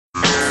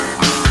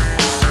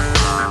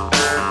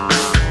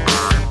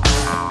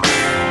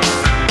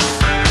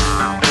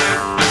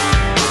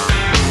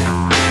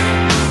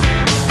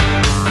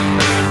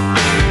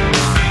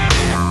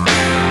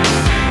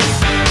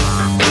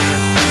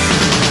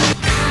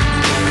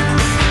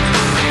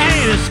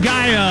This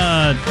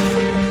guy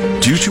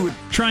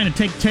trying to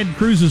take Ted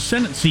Cruz's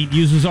Senate seat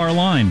uses our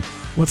line.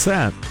 What's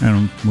that? I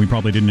don't know. We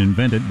probably didn't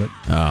invent it, but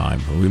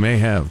We may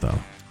have, though.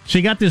 so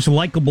you got this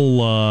likable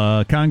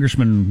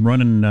congressman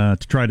running to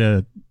try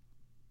to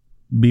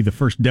be the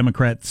first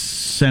Democrat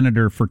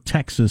senator for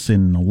Texas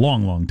in a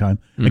long, long time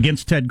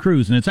against Ted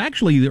Cruz. And it's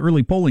actually, the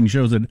early polling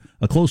shows it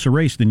a closer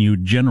race than you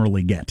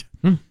generally get.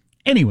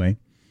 Anyway,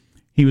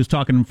 he was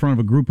talking in front of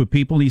a group of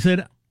people, and he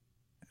said,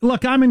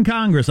 look, I'm in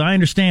Congress. I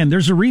understand.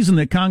 There's a reason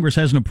that Congress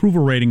has an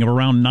approval rating of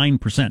around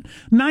 9%.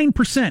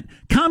 9%.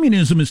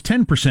 Communism is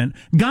 10%.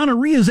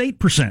 Gonorrhea is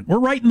 8%. We're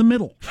right in the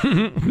middle.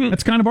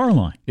 That's kind of our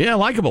line. Yeah,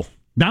 likable.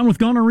 Down with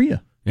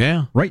gonorrhea.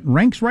 Yeah. Right,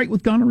 ranks right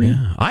with gonorrhea.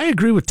 Yeah. I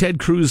agree with Ted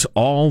Cruz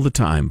all the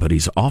time, but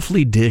he's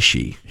awfully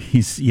dishy.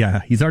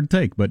 He's hard to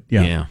take, but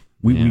yeah.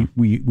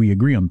 We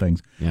agree on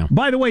things. Yeah.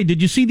 By the way, did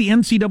you see the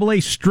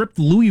NCAA stripped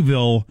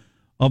Louisville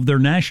of their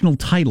national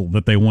title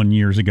that they won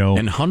years ago?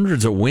 And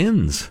hundreds of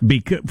wins.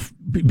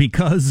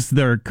 Because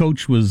their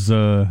coach was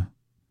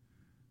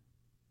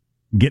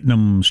getting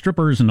them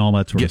strippers and all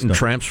that sort of stuff. Getting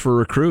tramps for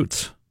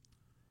recruits.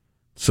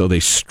 So they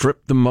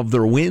stripped them of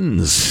their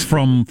wins.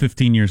 From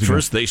 15 years ago.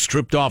 First they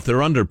stripped off their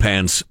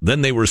underpants,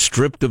 then they were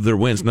stripped of their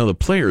wins. No, the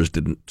players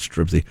didn't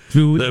strip.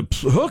 The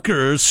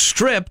hookers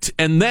stripped,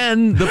 and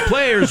then the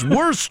players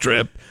were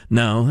stripped.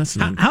 No, that's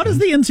not. How does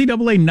the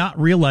NCAA not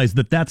realize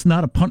that that's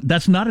not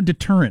a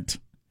deterrent?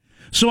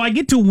 So I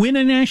get to win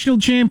a national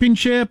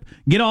championship,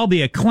 get all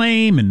the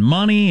acclaim and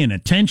money and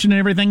attention and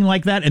everything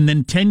like that, and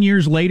then 10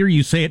 years later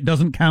you say it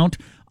doesn't count?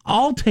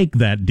 I'll take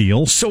that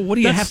deal. So what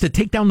do you have to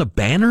take down the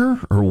banner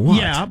or what?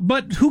 Yeah,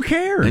 but who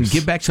cares? And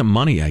give back some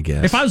money, I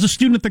guess. If I was a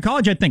student at the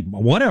college, I'd think,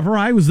 whatever,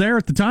 I was there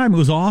at the time. It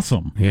was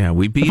awesome. Yeah,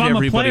 we beat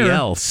everybody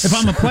else. If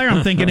I'm a player,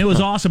 I'm thinking it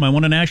was awesome. I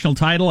won a national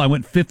title. I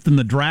went 5th in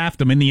the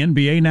draft. I'm in the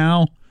NBA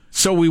now.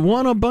 So we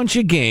won a bunch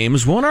of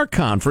games, won our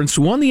conference,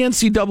 won the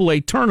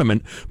NCAA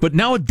tournament, but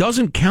now it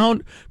doesn't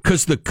count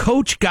because the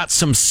coach got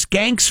some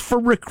skanks for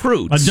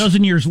recruits. A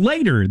dozen years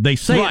later, they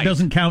say it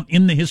doesn't count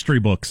in the history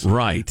books.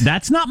 Right.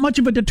 That's not much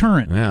of a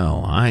deterrent.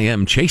 Well, I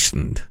am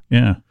chastened.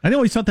 Yeah. I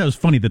always thought that was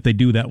funny that they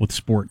do that with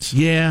sports.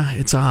 Yeah,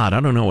 it's odd.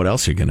 I don't know what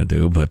else you're going to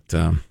do, but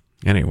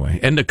anyway.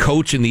 And the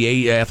coach and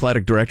the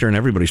athletic director and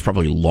everybody's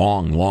probably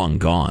long, long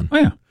gone. Oh,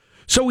 yeah.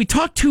 So we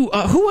talked to,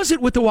 who was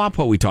it with the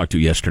WAPO we talked to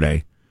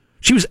yesterday?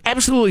 She was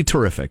absolutely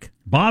terrific.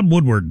 Bob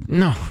Woodward.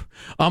 No.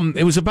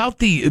 It was about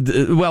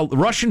the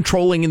Russian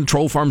trolling and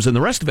troll farms and the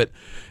rest of it.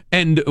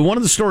 And one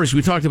of the stories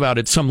we talked about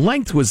at some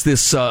length was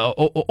this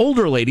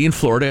older lady in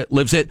Florida,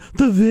 lives at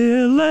the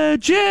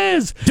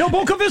Villages. Del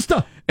Boca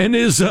Vista. And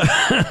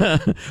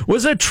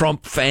was a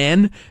Trump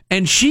fan.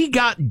 And she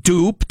got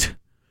duped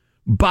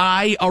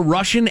by a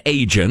Russian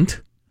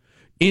agent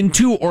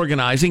into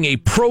organizing a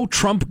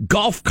pro-Trump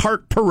golf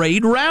cart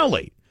parade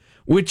rally,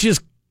 which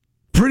is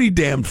pretty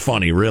damn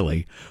funny,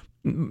 really.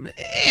 And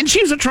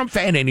she was a Trump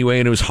fan anyway,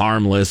 and it was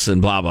harmless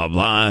and blah, blah,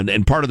 blah.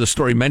 And part of the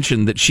story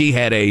mentioned that she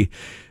had a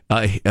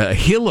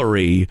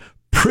Hillary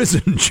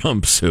prison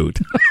jumpsuit,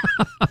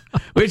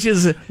 which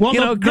is,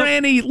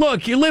 Granny,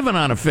 look, you're living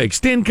on a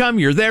fixed income.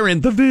 You're there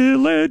in the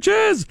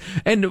Villages.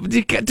 And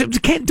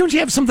don't you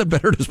have something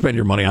better to spend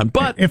your money on?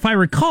 But if I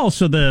recall,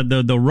 so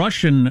the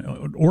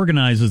Russian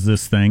organizes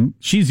this thing.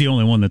 She's the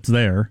only one that's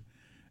there.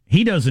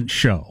 He doesn't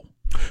show.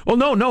 Well,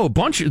 no, a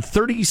bunch of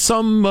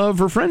 30-some of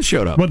her friends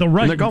showed up in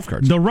their golf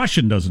carts. The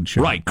Russian doesn't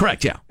show. Right,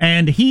 correct, yeah.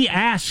 And he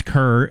asked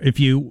her if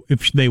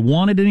they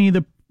wanted any of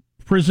the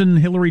prison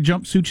Hillary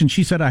jumpsuits, and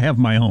she said, I have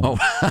my own. Oh,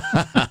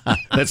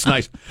 that's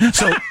nice.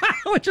 So,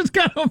 which is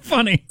kind of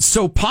funny.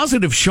 So,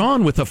 Positive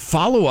Sean with a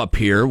follow-up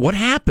here. What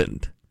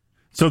happened?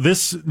 So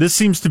this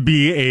seems to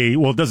be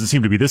it doesn't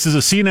seem to be. This is a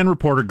CNN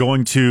reporter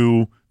going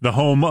to the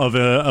home of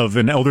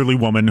an elderly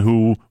woman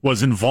who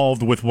was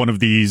involved with one of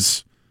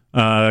these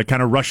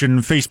kind of Russian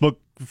Facebook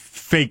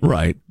fake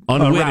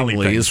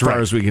unwittingly, as far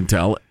as we can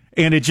tell.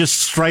 And it just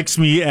strikes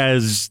me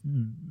as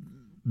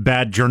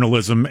bad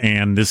journalism,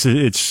 and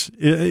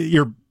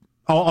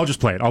I'll just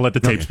play it. I'll let the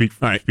tape speak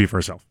for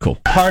herself. Cool.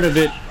 Part of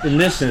it in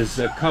this is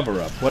a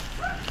cover-up. What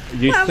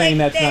you saying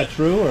that's not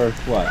true, or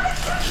what?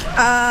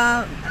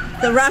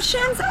 The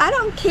Russians, I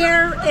don't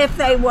care if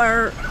they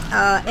were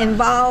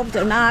involved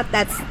or not.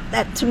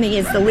 That to me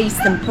is the least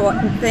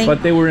important thing.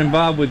 But they were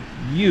involved with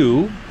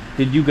you.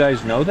 Did you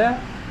guys know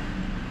that?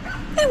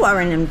 They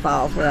weren't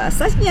involved with us.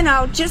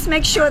 Just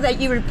make sure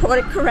that you report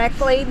it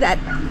correctly, But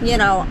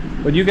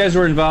you guys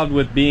were involved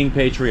with being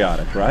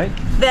patriotic, right?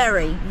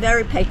 Very,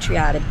 very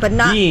patriotic, but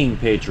not... Being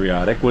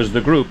patriotic was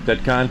the group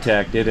that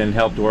contacted and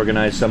helped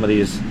organize some of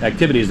these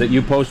activities that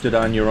you posted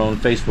on your own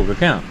Facebook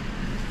account.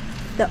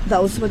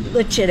 Those were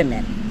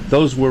legitimate.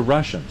 Those were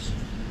Russians.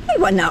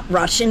 They were not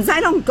Russians.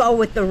 I don't go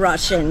with the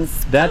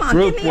Russians. That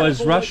group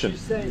was Russian.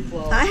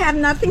 I have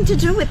nothing to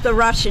do with the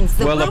Russians.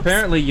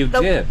 Apparently you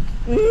did.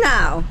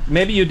 No.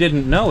 Maybe you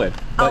didn't know it,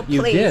 but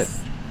you did.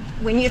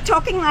 When you're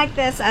talking like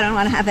this, I don't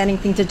want to have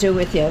anything to do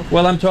with you.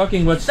 Well, I'm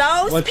talking what's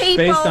people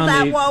based on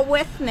that were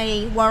with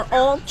me were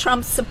all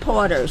Trump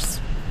supporters.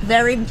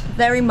 Very,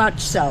 very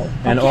much so.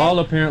 And all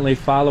apparently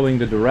following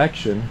the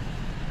direction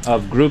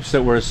of groups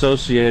that were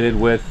associated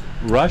with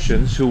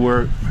Russians who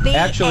were BS.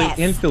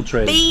 actually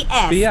infiltrated.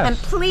 BS. And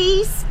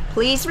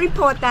please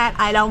report that.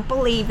 I don't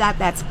believe that.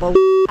 That's bull.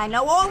 I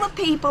know all the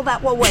people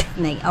that were with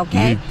me,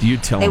 okay? You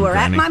tell They them, were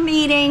Granny. at my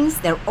meetings.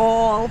 They're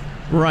all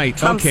Right.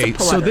 Trump Okay. So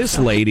supporters, this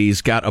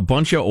lady's got a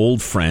bunch of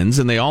old friends,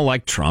 and they all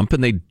like Trump,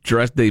 and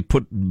they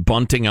put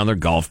bunting on their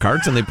golf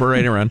carts, and they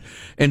parade around.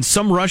 And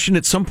some Russian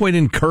at some point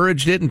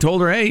encouraged it and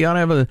told her, "Hey, you ought to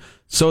have a."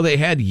 So they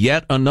had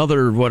yet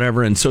another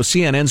whatever, and so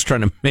CNN's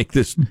trying to make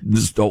this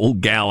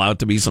old gal out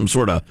to be some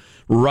sort of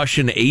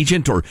Russian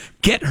agent or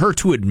get her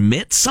to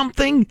admit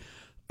something.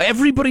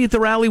 Everybody at the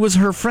rally was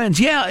her friends.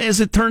 Yeah, as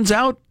it turns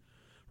out,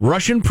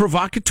 Russian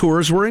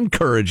provocateurs were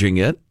encouraging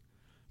it.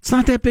 It's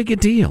not that big a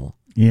deal.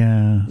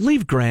 Yeah.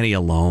 Leave Granny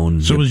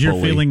alone. So was your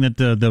bully. feeling that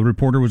the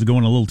reporter was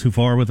going a little too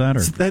far with that?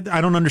 Or?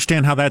 I don't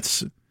understand how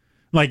that's,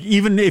 like,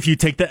 even if you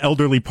take the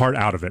elderly part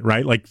out of it,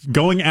 right? Like,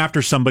 going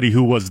after somebody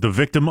who was the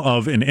victim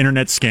of an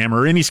internet scam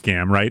or any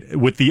scam, right?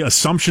 With the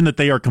assumption that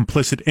they are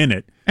complicit in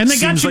it. And they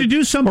got you to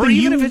do something. Or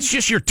even if it's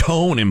just your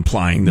tone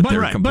implying that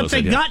they're complicit. But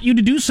they got you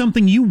to do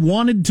something you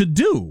wanted to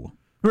do.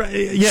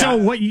 Right, yeah. So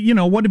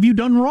what have you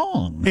done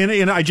wrong?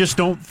 And I just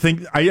don't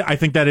think I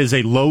think that is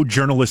a low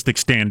journalistic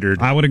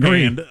standard. I would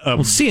agree. And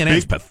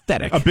CNN's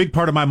pathetic. A big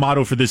part of my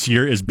motto for this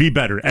year is be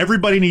better.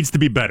 Everybody needs to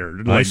be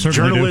better. Like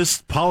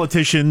journalists,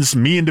 politicians,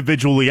 me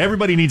individually,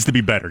 everybody needs to be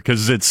better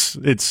because it's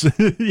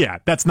yeah,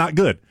 that's not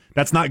good.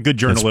 That's not good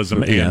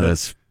journalism.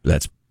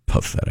 That's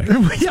pathetic.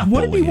 Yeah,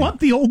 what did he want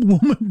the old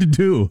woman to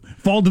do?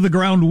 Fall to the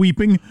ground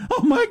weeping?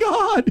 Oh, my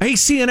God. Hey,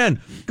 CNN,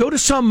 go to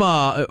some...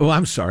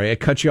 I'm sorry, I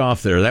cut you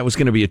off there. That was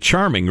going to be a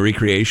charming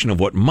recreation of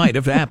what might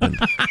have happened.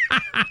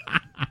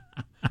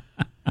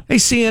 Hey,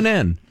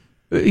 CNN,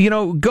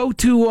 go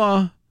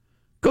to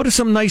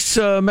some nice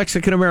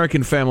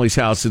Mexican-American family's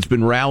house that's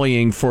been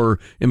rallying for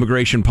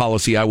immigration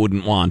policy I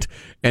wouldn't want,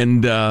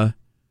 and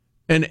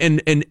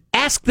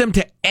ask them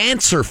to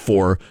answer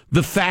for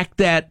the fact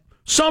that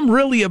some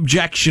really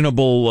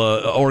objectionable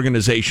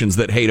organizations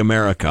that hate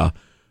America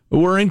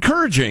were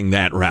encouraging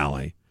that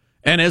rally.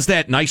 And as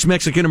that nice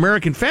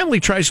Mexican-American family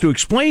tries to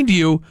explain to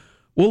you,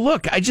 well,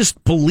 look, I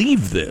just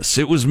believe this.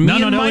 It was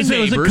me and my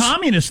neighbors. It was a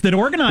communist that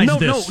organized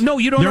this. No,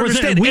 you don't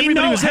understand.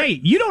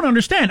 You don't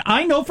understand.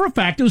 I know for a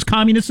fact it was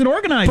communists that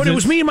organized this. But it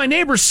was me and my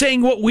neighbors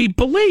saying what we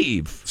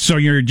believe. So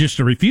you're just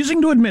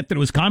refusing to admit that it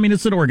was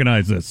communists that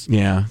organized this.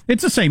 Yeah.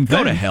 It's the same thing.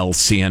 Go to hell,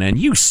 CNN.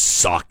 You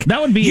suck.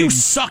 That would be... You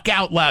suck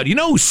out loud. You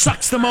know who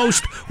sucks the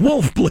most?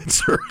 Wolf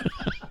Blitzer.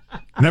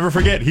 Never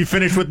forget, he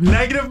finished with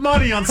negative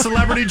money on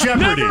Celebrity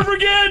Jeopardy.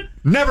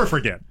 Never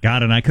forget.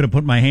 God, and I could have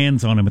put my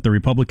hands on him at the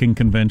Republican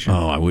convention.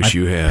 Oh, I wish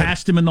you had.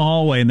 Passed him in the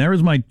hallway, and there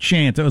was my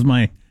chance. That was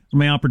my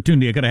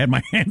opportunity. I could have had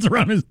my hands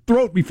around his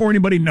throat before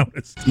anybody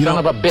noticed. Son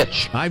of a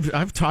bitch.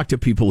 I've talked to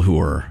people who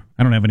are...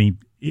 I don't have any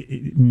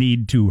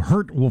need to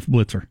hurt Wolf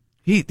Blitzer.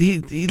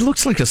 He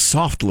looks like a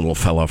soft little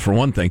fella, for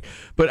one thing.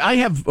 But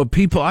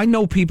I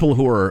know people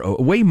who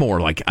are way more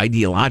like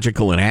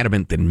ideological and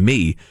adamant than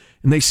me.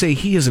 And they say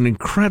he is an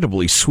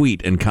incredibly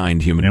sweet and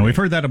kind human being. We've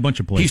heard that a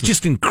bunch of places. He's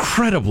just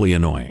incredibly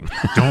annoying.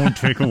 Don't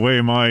take away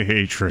my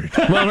hatred.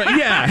 Well,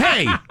 yeah,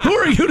 hey, who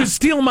are you to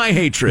steal my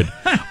hatred?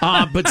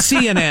 But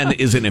CNN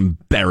is an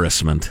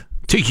embarrassment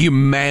to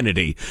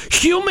humanity.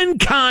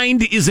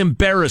 Humankind is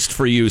embarrassed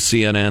for you,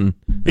 CNN.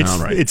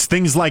 It's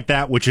things like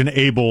that which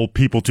enable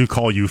people to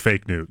call you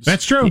fake news.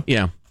 That's true.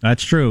 Yeah.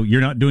 That's true.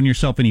 You're not doing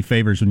yourself any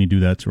favors when you do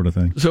that sort of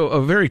thing. So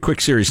a very quick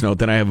serious note,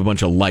 then I have a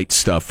bunch of light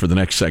stuff for the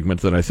next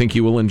segment that I think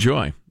you will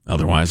enjoy.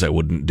 Otherwise, I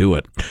wouldn't do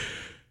it.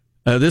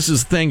 This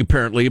is the thing,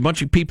 apparently. A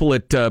bunch of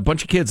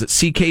kids at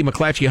C.K.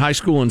 McClatchy High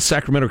School in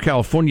Sacramento,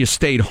 California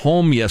stayed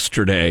home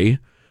yesterday.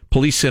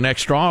 Police sent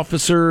extra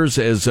officers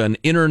as an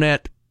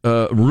internet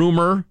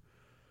rumor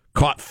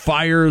caught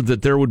fire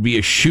that there would be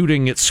a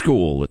shooting at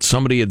school, that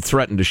somebody had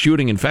threatened a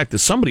shooting. In fact, that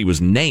somebody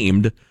was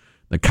named.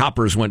 The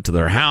coppers went to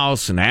their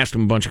house and asked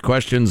them a bunch of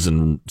questions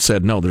and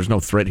said, no, there's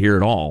no threat here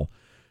at all.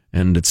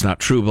 And it's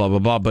not true, blah, blah,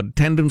 blah. But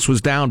attendance was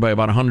down by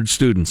about 100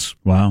 students.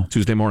 Wow.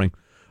 Tuesday morning.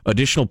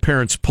 Additional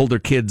parents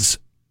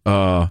arrived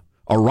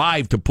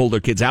to pull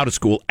their kids out of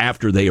school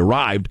after they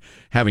arrived,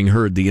 having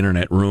heard the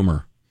internet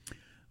rumor.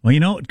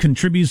 Well, it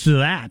contributes to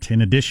that,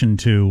 in addition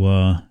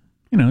to,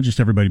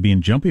 just everybody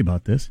being jumpy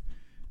about this.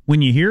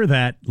 When you hear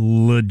that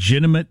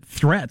legitimate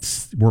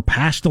threats were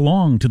passed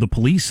along to the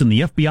police and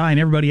the FBI and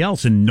everybody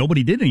else, and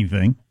nobody did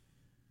anything.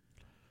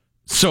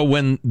 So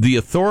when the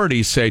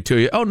authorities say to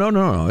you, oh,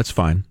 no, it's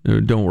fine.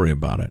 Don't worry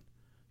about it.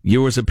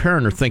 You as a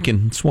parent are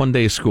thinking, it's one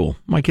day of school.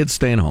 My kid's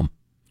staying home.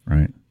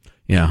 Right.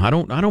 Yeah, I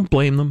don't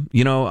blame them.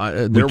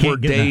 There were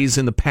days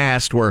in the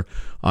past where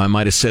I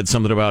might have said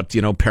something about,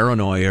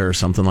 paranoia or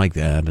something like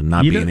that and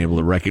not being able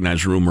to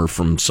recognize rumor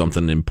from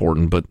something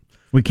important, but...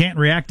 We can't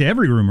react to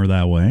every rumor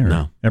that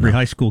way. Every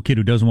high school kid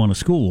who doesn't want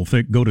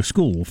to go to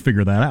school will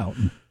figure that out.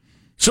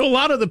 So a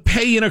lot of the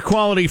pay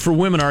inequality for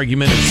women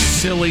argument is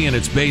silly and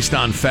it's based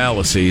on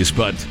fallacies,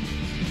 but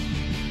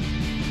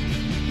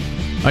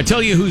I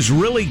tell you who's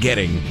really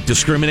getting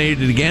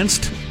discriminated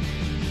against?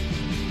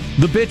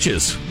 The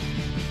bitches.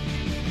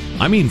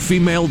 I mean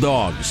female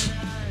dogs.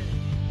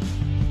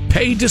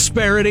 Pay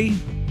disparity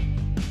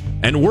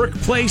and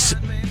workplace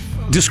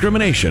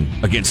discrimination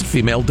against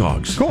female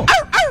dogs. Cool.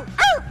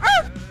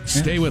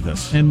 Stay with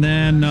us. And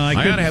then I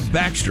gotta have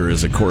Baxter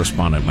as a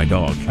correspondent, my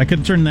dog. I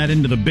could turn that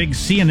into the big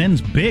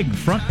CNN's big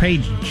front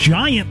page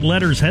giant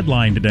letters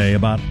headline today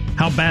about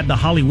how bad the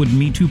Hollywood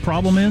Me Too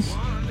problem is.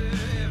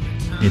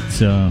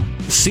 It's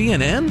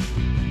CNN?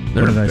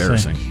 They're what did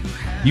embarrassing. I say?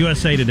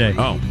 USA Today.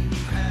 Oh.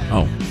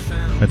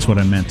 That's what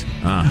I meant.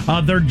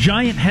 Their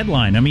giant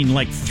headline. I mean,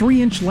 like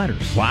 3-inch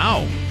letters.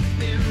 Wow.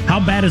 How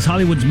bad is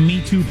Hollywood's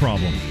Me Too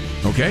problem?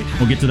 Okay.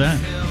 We'll get to that.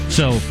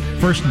 So,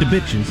 first the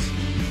bitches,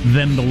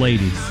 then the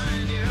ladies.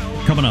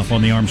 Coming up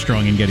on the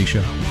Armstrong and Getty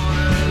Show.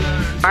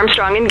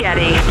 Armstrong and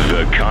Getty.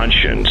 The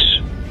conscience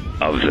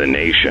of the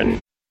nation.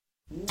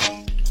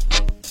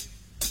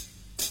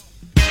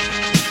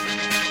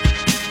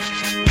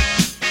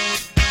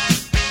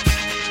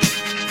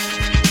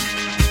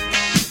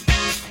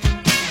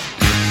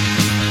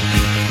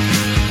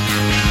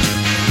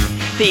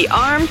 The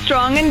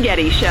Armstrong and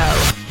Getty Show.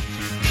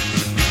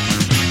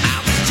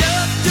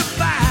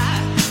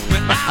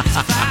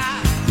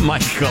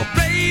 Michael.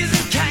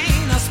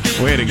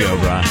 Way to go,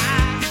 Brian.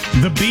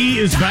 The bee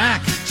is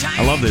back.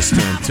 I love this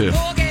tune, too.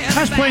 I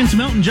was playing some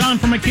Elton John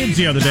for my kids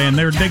the other day, and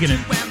they were digging it.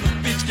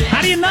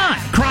 How do you not?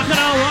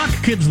 Crocodile Rock?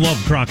 Kids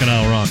love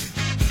Crocodile Rock.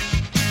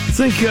 I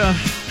think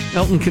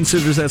Elton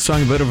considers that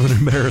song a bit of an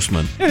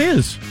embarrassment. It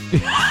is.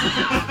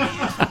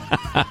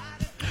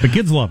 The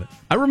kids love it.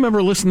 I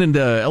remember listening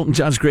to Elton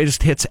John's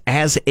greatest hits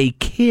as a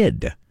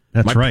kid.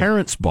 That's My right.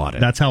 parents bought it.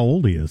 That's how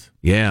old he is.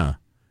 Yeah.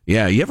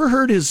 Yeah. You ever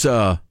heard his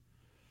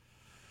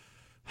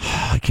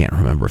I can't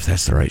remember if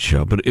that's the right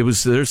show, but it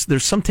was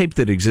there's some tape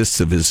that exists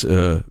of his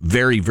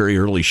very, very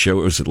early show.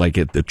 It was like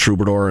at the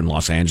Troubadour in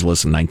Los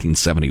Angeles in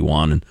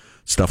 1971 and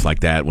stuff like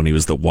that when he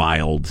was the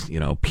wild,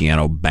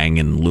 piano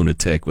banging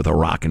lunatic with a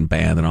rockin'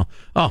 band and all.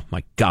 Oh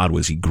my God,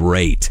 was he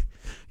great.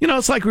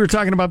 It's like we were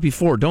talking about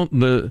before. Don't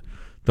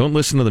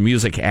listen to the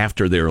music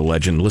after they're a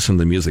legend. Listen to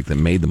the music that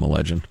made them a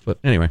legend. But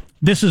anyway.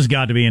 This has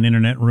got to be an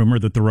internet rumor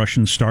that the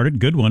Russians started.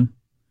 Good one.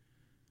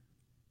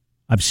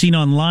 I've seen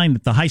online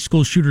that the high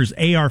school shooter's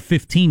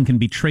AR-15 can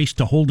be traced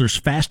to Holder's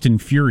Fast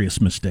and Furious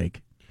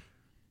mistake.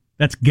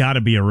 That's got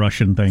to be a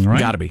Russian thing, right?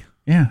 Got to be.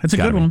 Yeah, that's a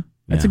good one.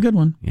 That's a good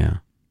one. Yeah.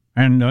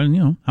 And,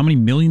 how many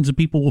millions of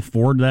people will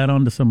forward that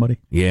on to somebody?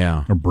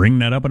 Yeah. Or bring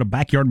that up at a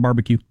backyard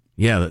barbecue?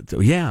 Yeah.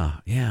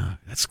 Yeah.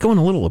 That's going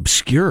a little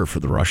obscure for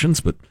the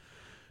Russians, but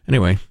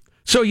anyway.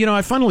 So,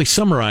 I finally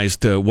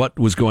summarized what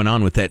was going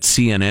on with that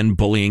CNN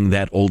bullying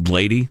that old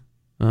lady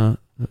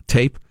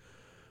tape.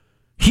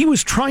 He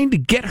was trying to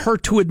get her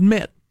to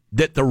admit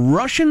that the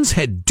Russians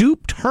had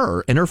duped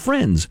her and her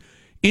friends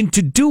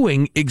into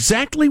doing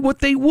exactly what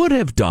they would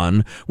have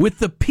done with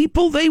the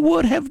people they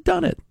would have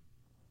done it.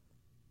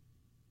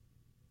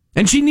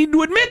 And she needed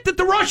to admit that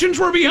the Russians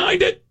were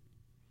behind it.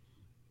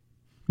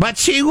 But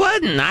she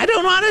wouldn't. I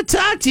don't want to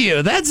talk to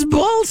you. That's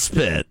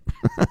bullspit.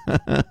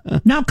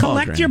 Now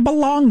collect your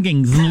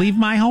belongings and leave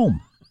my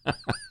home.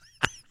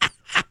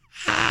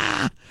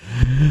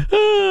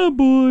 Oh,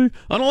 boy.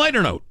 On a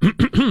lighter note,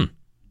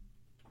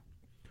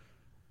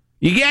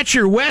 you got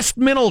your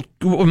Westminster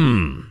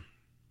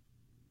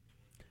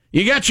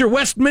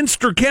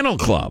Kennel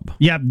Club.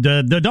 Yeah,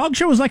 the dog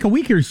show was like a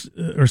week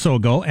or so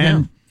ago,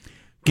 and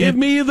give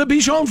me the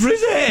Bichon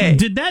Frise.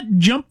 Did that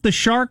jump the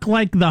shark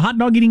like the hot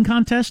dog eating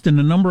contest and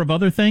a number of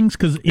other things?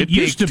 Because it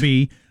used to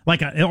be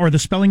like or the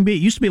spelling bee.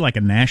 It used to be like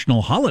a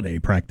national holiday,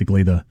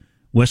 practically. The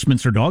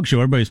Westminster Dog Show.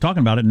 Everybody's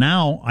talking about it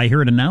now. I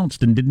hear it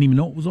announced and didn't even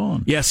know it was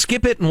on. Yeah,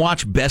 skip it and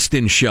watch Best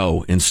in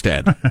Show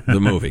instead. The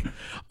movie.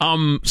 How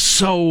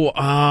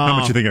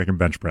much you think I can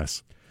bench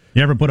press?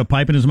 You ever put a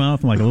pipe in his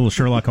mouth like a little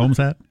Sherlock Holmes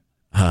hat?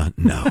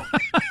 No.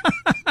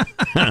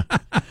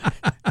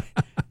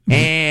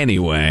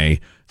 Anyway,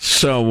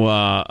 so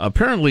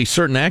apparently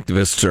certain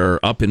activists are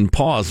up in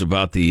paws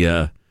about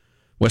the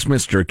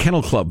Westminster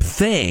Kennel Club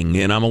thing,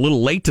 and I'm a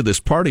little late to this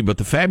party, but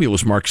the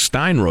fabulous Mark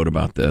Stein wrote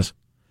about this.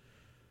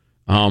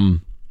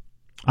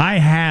 I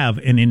have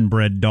an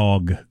inbred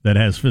dog that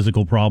has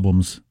physical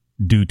problems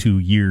due to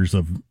years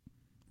of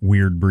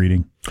weird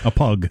breeding. A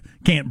pug.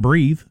 Can't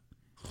breathe.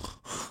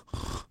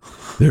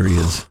 There he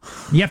is.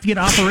 You have to get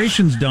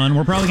operations done.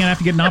 We're probably going to have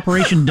to get an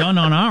operation done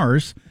on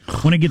ours.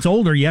 When it gets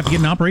older, you have to get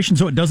an operation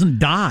so it doesn't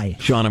die.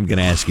 Sean, I'm going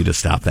to ask you to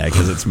stop that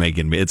because it's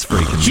freaking me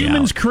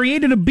Humans out.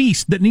 created a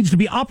beast that needs to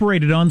be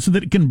operated on so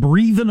that it can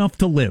breathe enough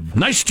to live.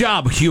 Nice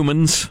job,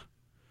 humans.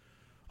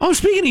 Oh,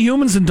 speaking of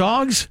humans and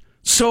dogs,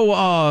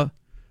 so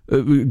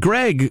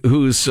Greg,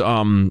 who's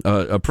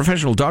a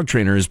professional dog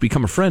trainer, has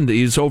become a friend.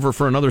 He's over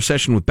for another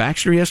session with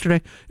Baxter yesterday.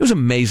 It was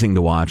amazing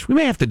to watch. We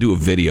may have to do a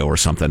video or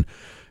something.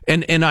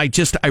 And I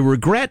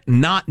regret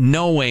not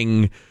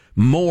knowing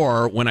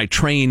more when I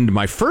trained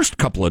my first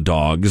couple of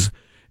dogs,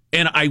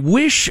 and I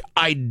wish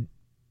I'd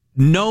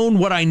known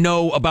what I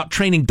know about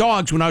training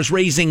dogs when I was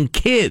raising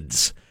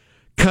kids,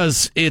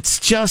 because it's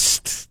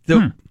just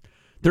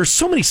there's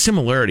so many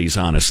similarities,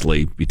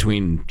 honestly,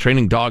 between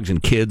training dogs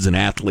and kids and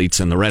athletes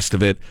and the rest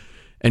of it.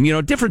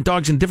 And, different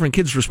dogs and different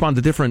kids respond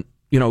to different,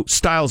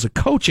 styles of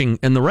coaching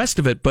and the rest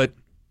of it. But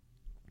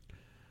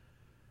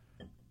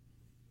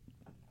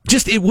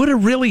just it would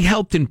have really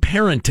helped in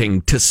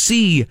parenting to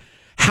see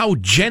how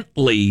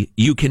gently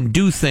you can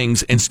do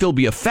things and still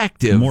be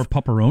effective. More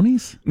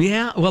pepperonis?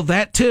 Yeah, well,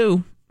 that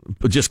too.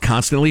 But just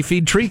constantly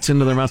feed treats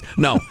into their mouths.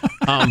 No,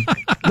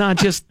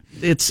 just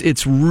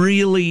it's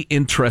really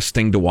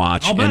interesting to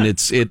watch, and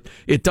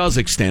it does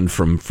extend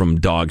from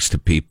dogs to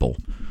people.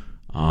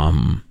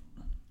 And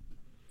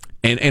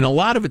a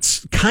lot of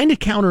it's kind of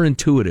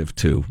counterintuitive,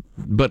 too.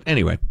 But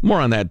anyway, more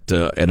on that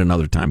at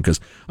another time, because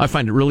I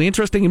find it really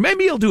interesting, and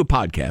maybe I'll do a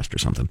podcast or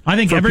something. I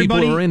think for people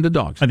who are into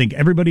dogs. I think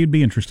everybody would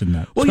be interested in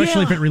that,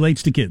 especially if it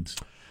relates to kids.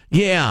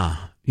 Yeah,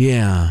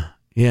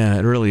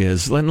 it really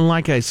is. And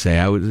like I say,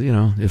 I would,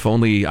 if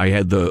only I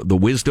had the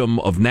wisdom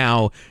of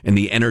now and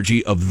the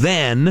energy of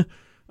then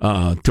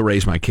to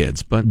raise my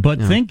kids. But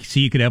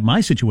you could have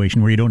my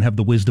situation where you don't have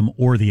the wisdom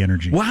or the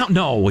energy. Wow,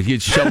 no, you're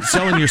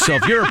selling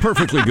yourself. You're a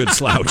perfectly good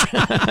slouch.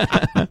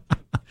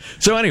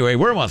 So anyway,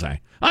 where was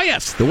I? Oh,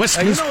 yes, the West.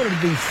 You know what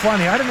would be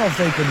funny? I don't know if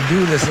they can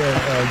do this,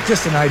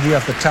 just an idea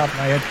off the top of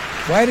my head.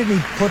 Why didn't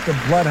he put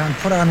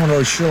on one of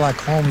those Sherlock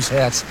Holmes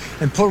hats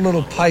and put a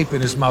little pipe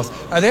in his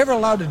mouth? Are they ever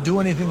allowed to do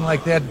anything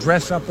like that,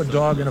 dress up a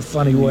dog in a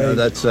funny way? No,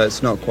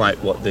 that's not quite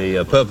what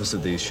the purpose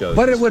of these shows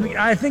But is.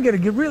 I think it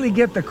would really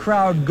get the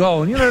crowd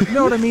going. You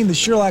know what I mean? The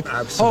Sherlock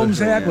Holmes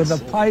hat with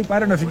the pipe. I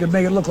don't know if you could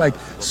make it look like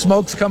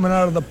smoke's coming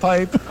out of the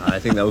pipe. I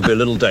think that would be a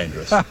little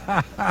dangerous.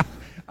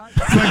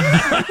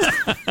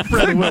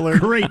 Fred Willard.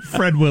 Great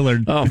Fred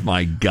Willard. Oh,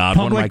 my God.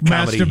 Public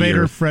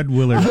masturbator Fred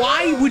Willard.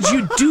 Why would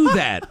you do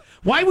that?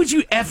 Why would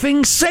you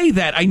effing say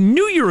that? I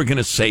knew you were going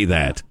to say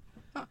that.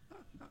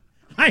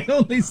 I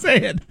only say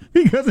it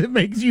because it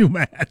makes you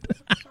mad.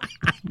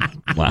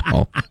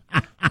 Wow.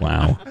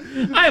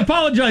 I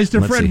apologize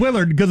to Fred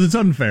Willard because it's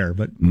unfair.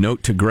 But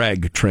note to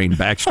Greg, train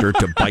Baxter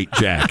to bite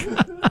Jack.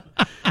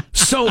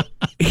 So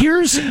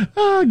here's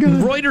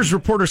Reuters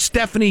reporter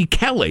Stephanie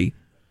Kelly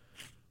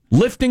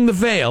lifting the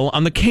veil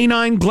on the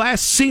canine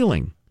glass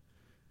ceiling.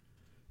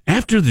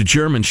 After the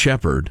German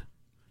Shepherd,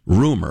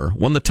 Rumor,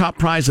 won the top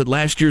prize at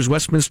last year's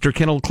Westminster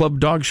Kennel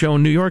Club Dog Show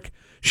in New York,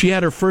 she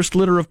had her first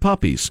litter of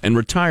puppies and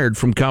retired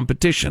from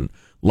competition,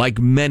 like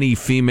many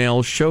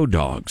female show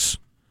dogs.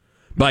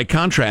 By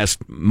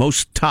contrast,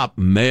 most top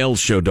male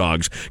show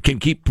dogs can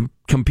keep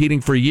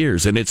competing for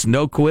years, and it's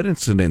no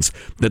coincidence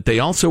that they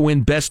also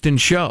win Best in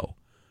Show,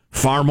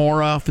 far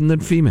more often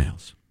than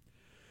females.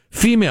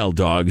 Female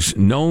dogs,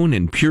 known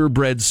in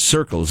purebred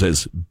circles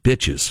as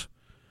bitches,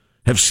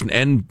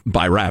 and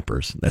by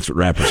rappers, that's what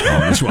rappers call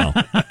them as well,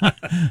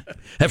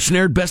 have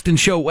snared Best in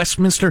Show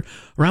Westminster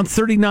around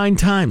 39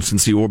 times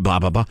since the blah,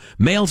 blah, blah.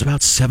 Males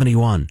about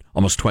 71,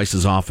 almost twice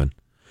as often.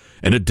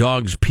 And a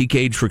dog's peak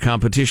age for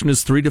competition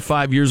is 3 to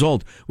 5 years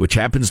old, which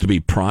happens to be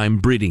prime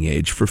breeding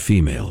age for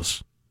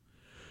females.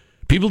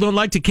 People don't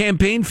like to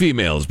campaign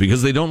females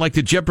because they don't like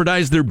to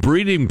jeopardize their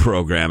breeding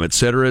program, et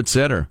cetera, et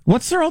cetera.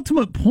 What's their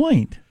ultimate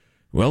point?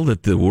 Well,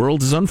 that the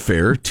world is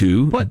unfair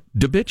to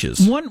the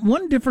bitches.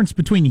 One difference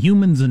between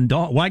humans and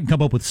dogs. Well, I can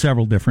come up with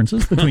several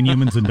differences between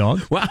humans and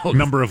dogs. Wow.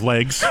 Number of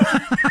legs.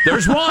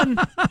 There's one.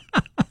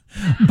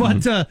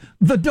 But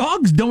the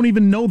dogs don't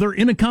even know they're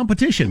in a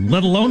competition,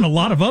 let alone a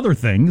lot of other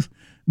things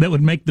that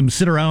would make them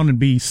sit around and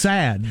be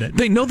sad.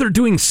 They know they're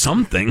doing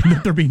something.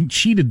 That they're being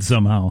cheated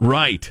somehow.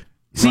 Right.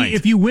 See,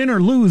 if you win or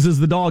lose as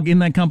the dog in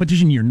that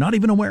competition, you're not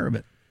even aware of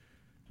it.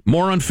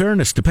 More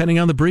unfairness, depending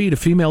on the breed. A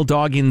female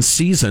dog in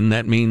season,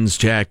 that means,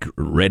 Jack,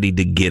 ready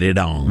to get it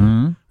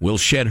on, will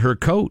shed her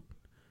coat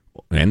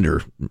and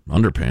her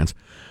underpants,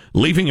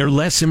 leaving her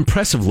less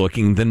impressive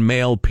looking than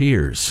male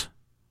peers.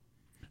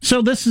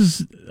 So this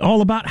is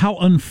all about how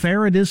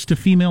unfair it is to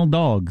female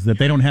dogs, that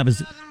they don't have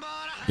as...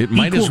 It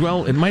might as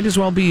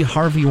well be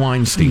Harvey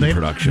Weinstein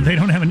production. They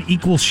don't have an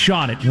equal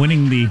shot at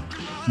winning the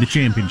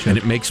championship. And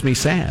it makes me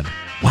sad.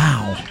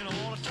 Wow.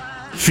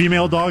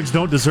 Female dogs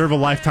don't deserve a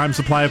lifetime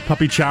supply of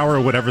puppy chow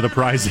or whatever the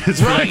prize is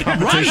for that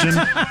competition.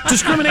 Right.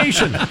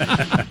 Discrimination.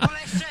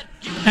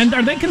 And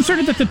are they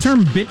concerned that the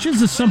term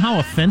bitches is somehow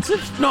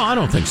offensive? No, I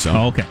don't think so.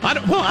 Oh, okay.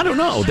 I don't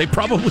know. They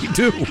probably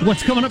do.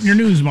 What's coming up in your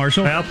news,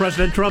 Marshall? Well,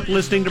 President Trump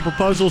listening to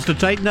proposals to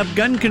tighten up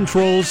gun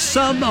controls,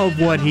 some of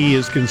what he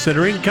is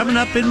considering, coming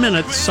up in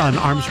minutes on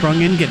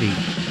Armstrong and Getty.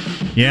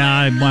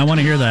 Yeah, I want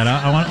to hear that.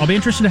 I'll be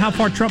interested in how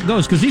far Trump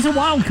goes, because he's a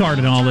wild card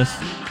in all this.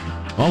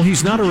 Well,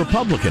 he's not a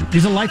Republican.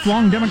 He's a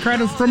lifelong Democrat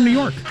from New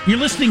York. You're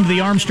listening to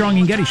the Armstrong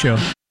and Getty Show.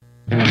 So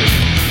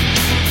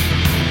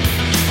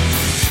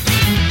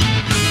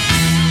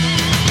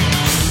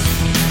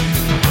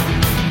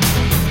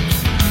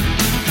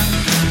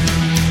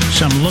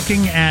I'm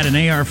looking at an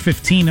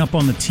AR-15 up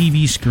on the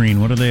TV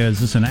screen. What are they?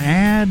 Is this an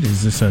ad?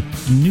 Is this a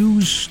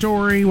news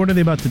story? What are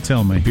they about to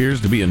tell me?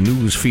 Appears to be a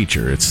news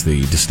feature. It's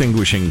the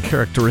distinguishing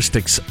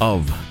characteristics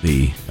of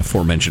the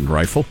aforementioned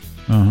rifle.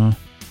 Uh-huh.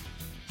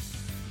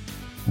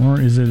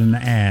 Or is it an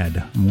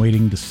ad? I'm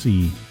waiting to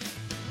see.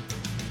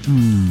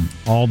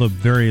 All the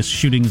various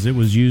shootings it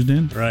was used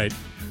in? Right.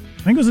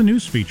 I think it was a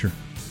news feature.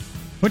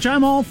 Which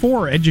I'm all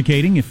for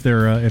educating if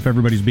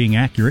everybody's being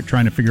accurate,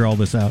 trying to figure all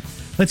this out.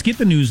 Let's get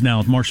the news now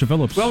with Marcia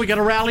Phillips. Well, we got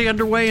a rally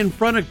underway in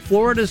front of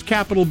Florida's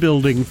Capitol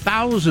building.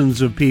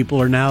 Thousands of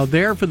people are now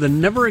there for the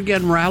Never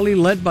Again rally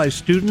led by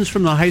students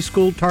from the high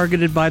school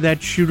targeted by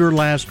that shooter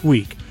last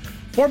week.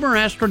 Former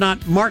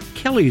astronaut Mark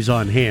Kelly's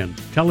on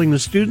hand, telling the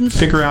students,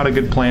 figure out a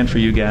good plan for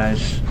you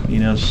guys.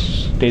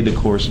 Stay the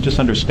course. Just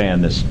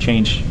understand this.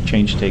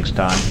 Change takes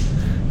time,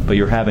 but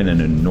you're having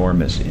an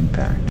enormous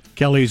impact.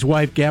 Kelly's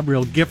wife,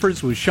 Gabrielle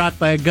Giffords, was shot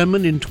by a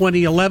gunman in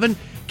 2011.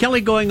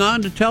 Kelly going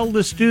on to tell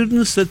the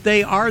students that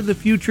they are the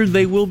future,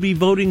 they will be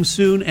voting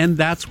soon, and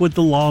that's what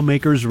the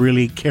lawmakers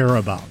really care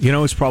about.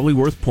 It's probably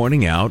worth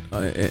pointing out,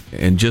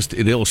 and just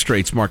it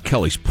illustrates Mark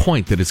Kelly's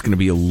point that it's going to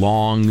be a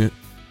long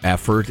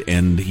effort,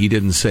 and he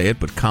didn't say it,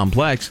 but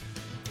complex.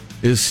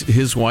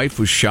 His wife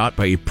was shot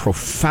by a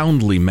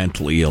profoundly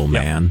mentally ill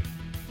man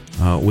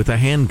with a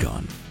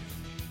handgun.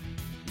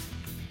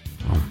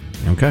 Oh,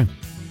 okay.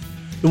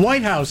 The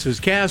White House has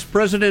cast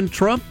President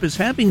Trump as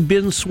having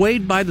been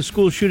swayed by the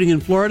school shooting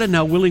in Florida,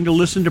 now willing to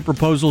listen to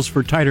proposals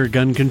for tighter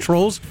gun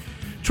controls.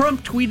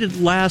 Trump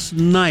tweeted last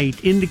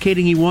night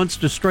indicating he wants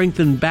to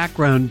strengthen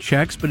background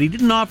checks, but he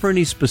didn't offer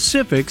any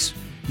specifics.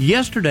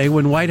 Yesterday,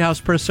 when White House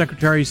Press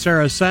Secretary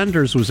Sarah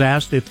Sanders was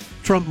asked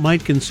if Trump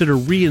might consider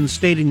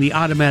reinstating the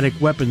automatic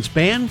weapons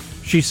ban,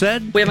 she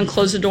said, "We haven't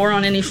closed the door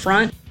on any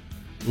front."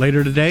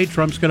 Later today,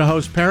 Trump's going to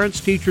host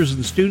parents, teachers,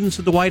 and students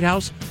at the White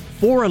House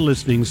for a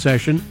listening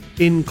session,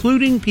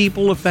 including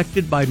people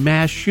affected by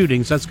mass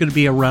shootings. That's going to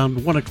be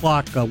around 1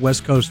 o'clock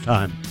West Coast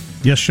time.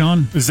 Yes,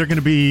 Sean? Is there going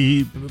to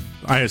be,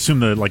 I assume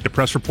the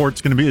press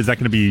report's going to be, is that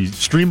going to be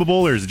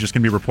streamable, or is it just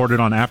going to be reported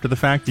on after the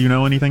fact? Do you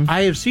know anything?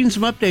 I have seen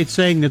some updates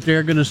saying that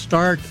they're going to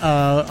start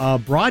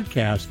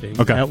broadcasting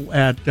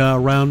at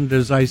around,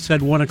 as I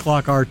said, 1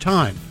 o'clock our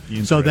time.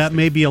 So that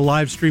may be a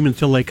live stream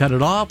until they cut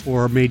it off,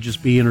 or it may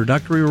just be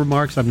introductory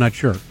remarks. I'm not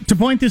sure. To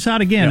point this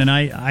out again, and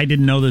I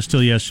didn't know this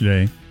till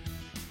yesterday,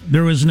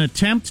 there was an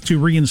attempt to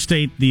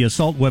reinstate the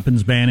assault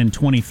weapons ban in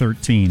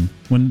 2013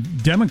 when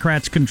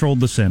Democrats controlled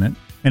the Senate,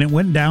 and it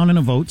went down in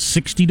a vote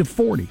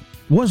 60-40. It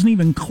wasn't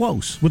even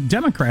close with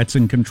Democrats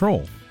in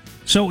control.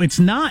 So it's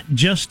not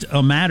just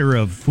a matter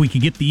of we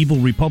could get the evil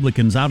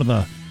Republicans out of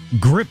the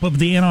grip of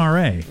the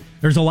NRA.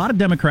 There's a lot of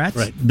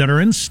Democrats that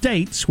are in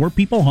states where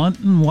people hunt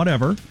and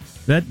whatever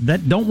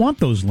that don't want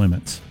those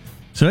limits.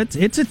 So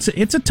it's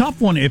a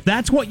tough one. If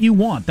that's what you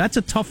want, that's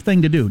a tough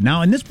thing to do.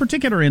 Now, in this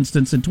particular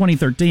instance, in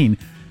 2013,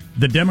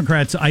 the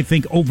Democrats, I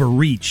think,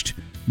 overreached.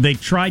 They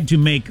tried to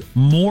make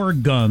more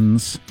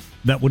guns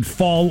that would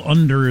fall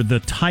under the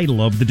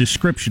title of the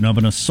description of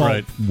an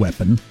assault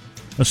weapon,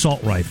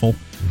 assault rifle.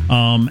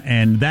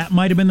 And that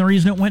might have been the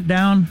reason it went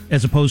down,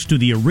 as opposed to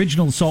the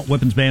original assault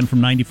weapons ban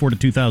from 94 to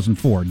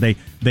 2004.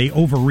 They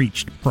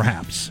overreached,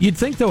 perhaps. You'd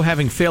think, though,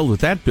 having failed with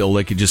that bill,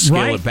 they could just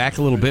scale it back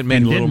a little bit,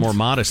 make it a little more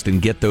modest,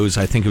 and get those,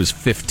 I think it was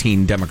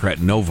 15 Democrat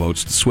no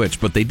votes to switch,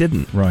 but they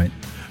didn't. Right.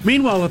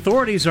 Meanwhile,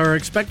 authorities are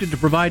expected to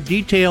provide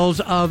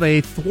details of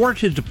a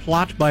thwarted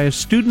plot by a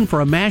student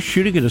for a mass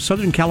shooting at a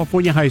Southern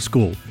California high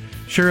school.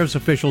 Sheriff's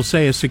officials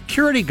say a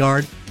security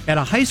guard at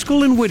a high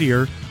school in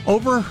Whittier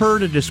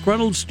overheard a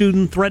disgruntled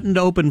student threaten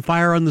to open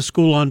fire on the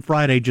school on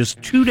Friday,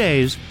 just 2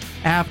 days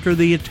after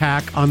the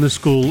attack on the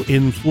school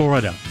in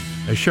Florida.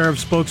 A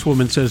sheriff's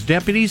spokeswoman says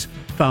deputies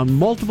found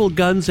multiple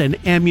guns and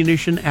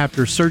ammunition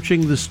after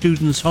searching the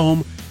student's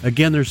home.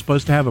 Again, they're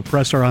supposed to have a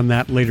presser on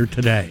that later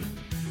today.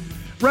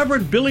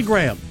 Reverend Billy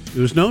Graham,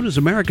 who is known as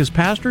America's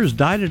pastor, has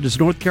died at his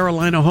North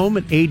Carolina home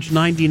at age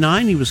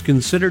 99. He was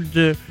considered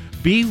to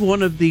be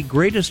one of the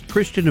greatest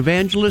Christian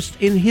evangelists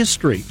in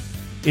history.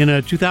 In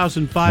a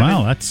 2005...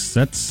 Wow,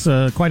 that's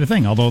quite a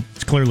thing, although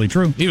it's clearly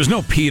true. He was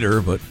no Peter,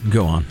 but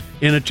go on.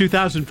 In a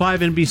 2005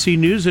 NBC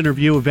News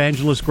interview,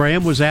 Evangelist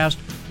Graham was asked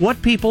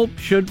what people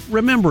should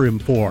remember him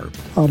for.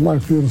 I'd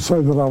like for you to say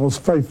that I was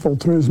faithful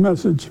to his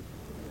message,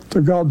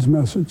 to God's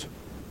message.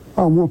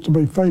 I want to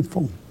be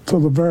faithful to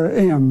the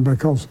very end,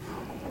 because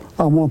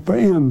I want the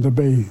end to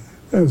be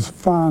as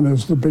fine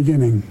as the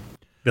beginning.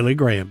 Billy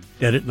Graham,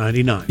 dead at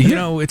 99. You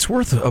know, it's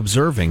worth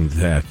observing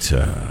that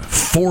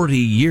 40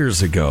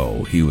 years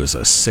ago, he was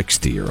a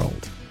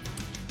 60-year-old.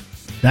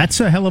 That's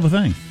a hell of a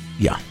thing.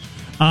 Yeah.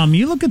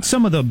 You look at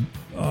some of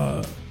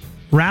the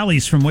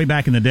rallies from way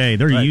back in the day.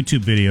 They're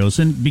YouTube videos,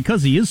 and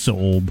because he is so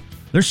old,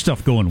 there's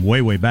stuff going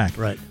way, way back.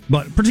 Right.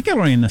 But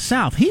particularly in the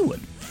South, he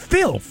would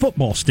fill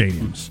football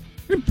stadiums.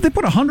 They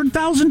put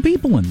 100,000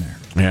 people in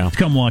there to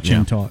come watch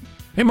him talk.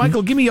 Hey,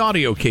 Michael, give me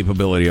audio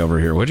capability over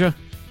here, would you?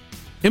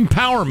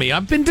 Empower me.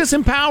 I've been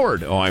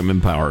disempowered. Oh, I'm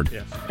empowered.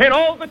 Yes. In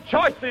all the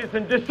choices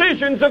and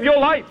decisions of your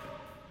life,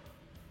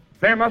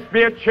 there must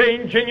be a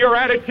change in your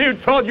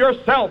attitude toward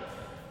yourself.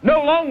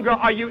 No longer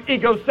are you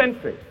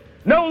egocentric.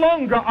 No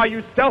longer are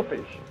you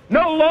selfish.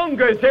 No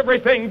longer is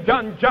everything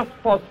done just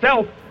for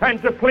self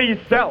and to please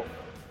self.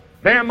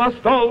 There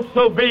must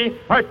also be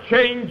a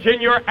change in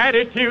your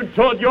attitude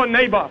toward your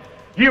neighbor.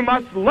 You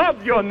must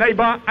love your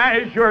neighbor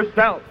as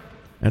yourself.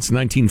 That's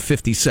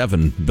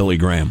 1957, Billy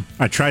Graham.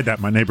 I tried that.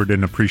 My neighbor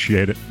didn't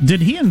appreciate it.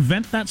 Did he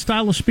invent that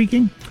style of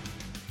speaking?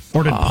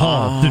 Or did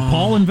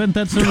Paul invent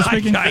that, so to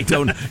speak? I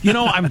don't.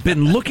 I've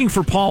been looking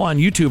for Paul on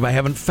YouTube. I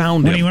haven't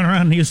found him. When he went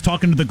around and he was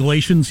talking to the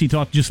Galatians, he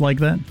talked just like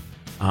that?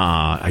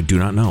 I do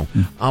not know.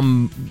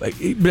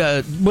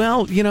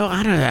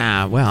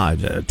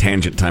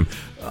 Tangent time.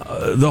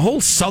 The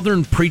whole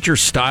Southern preacher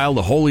style,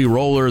 the Holy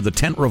Roller, the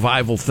tent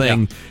revival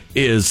thing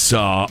is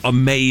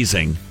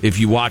amazing. If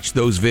you watch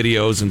those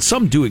videos, and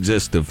some do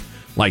exist of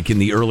like in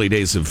the early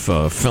days of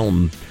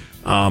film,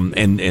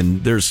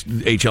 and there's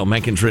H.L.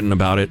 Mencken's written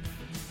about it.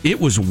 It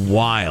was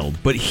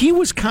wild, but he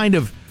was kind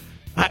of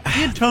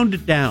he had toned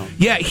it down.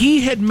 Yeah,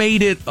 he had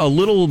made it a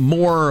little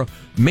more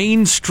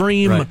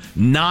mainstream,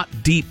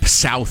 not deep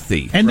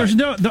Southy. And there's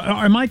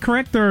am I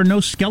correct? There are no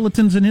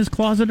skeletons in his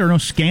closet or no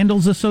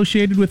scandals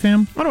associated with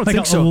him? I don't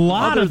think so. A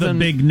lot of the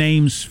big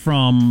names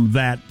from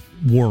that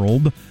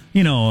world,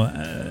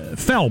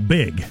 fell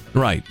big.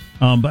 Right.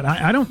 But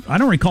I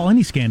don't recall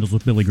any scandals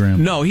with Billy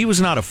Graham. No, he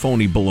was not a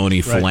phony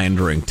baloney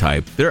philandering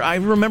type. I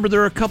remember there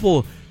were a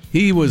couple.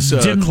 He was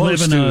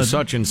close to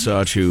such and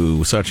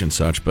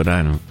such, but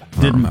I don't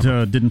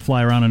didn't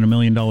fly around in $1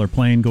 million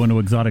plane, going to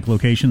exotic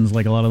locations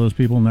like a lot of those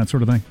people and that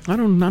sort of thing. I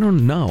don't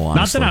know. Honestly.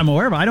 Not that I'm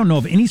aware of. I don't know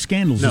of any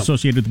scandals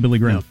associated with Billy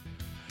Graham. No.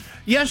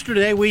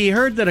 Yesterday, we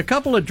heard that a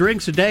couple of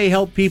drinks a day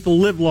help people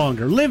live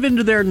longer, live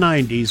into their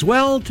 90s.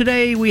 Well,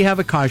 today we have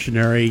a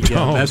cautionary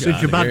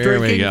message about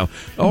drinking. Here we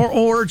go.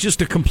 Or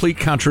just a complete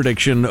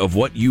contradiction of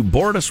what you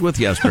bored us with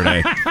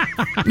yesterday.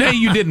 No,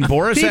 you didn't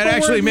bore us. That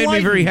actually made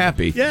me very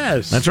happy.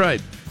 Yes. That's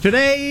right.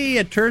 Today,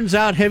 it turns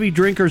out heavy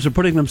drinkers are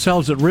putting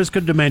themselves at risk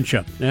of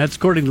dementia. That's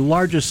according to the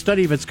largest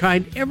study of its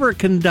kind ever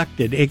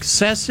conducted.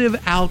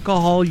 Excessive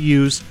alcohol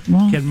use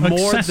can more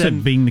excessive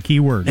than being the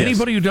key word.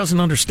 Anybody who doesn't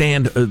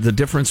understand the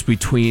difference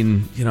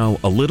between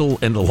a little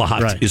and a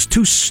lot is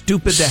too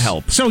stupid to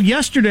help. So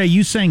yesterday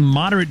you saying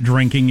moderate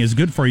drinking is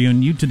good for you,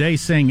 and you today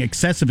saying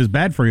excessive is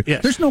bad for you.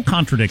 Yes. There's no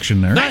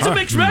contradiction there. That's a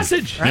mixed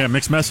message. Yeah,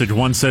 mixed message.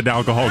 One said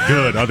alcohol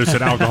good, other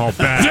said alcohol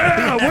bad.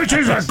 Yeah, which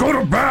is a good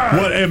or bad?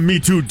 What am me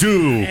to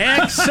do?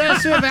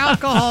 Excessive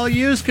alcohol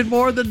use can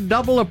more than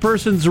double a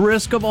person's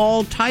risk of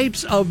all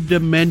types of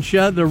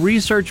dementia. The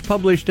research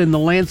published in the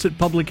Lancet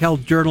Public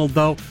Health Journal,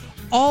 though,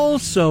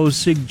 also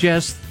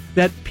suggests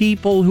that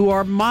people who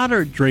are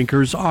moderate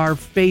drinkers are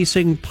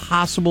facing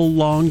possible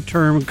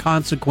long-term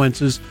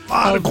consequences. A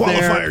lot of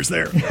qualifiers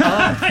there.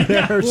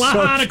 A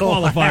lot of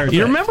qualifiers.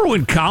 You remember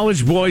when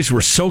college boys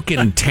were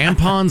soaking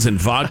tampons in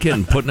vodka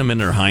and putting them in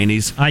their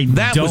heinies?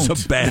 That was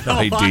a bad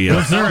idea.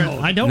 Was there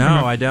I don't No,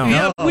 remember. I don't.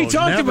 Yeah, we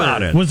talked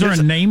about it. Was there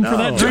a name for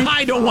that drink?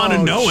 I don't want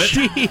to know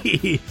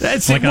it.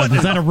 That's Like it.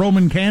 is that a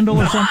Roman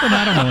candle or something?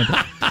 I don't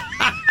know.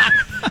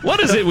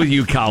 What is it with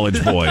you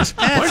college boys?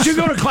 Why don't you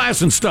go to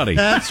class and study?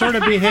 That sort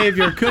of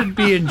behavior could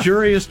be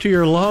injurious to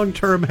your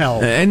long-term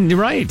health. And you're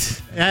right.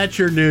 That's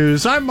your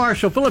news. I'm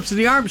Marshall Phillips of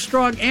the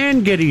Armstrong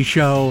and Getty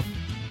Show,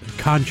 the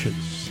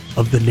conscience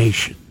of the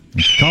nation.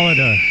 We call it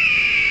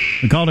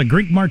a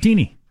Greek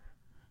martini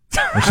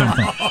or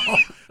something.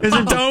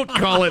 Don't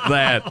call it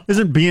that.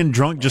 Isn't being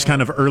drunk just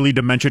kind of early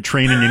dementia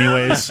training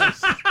anyways? What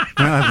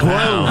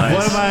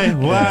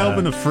am I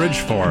open the fridge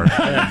for?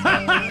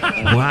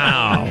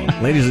 Wow.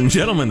 Ladies and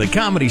gentlemen, the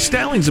comedy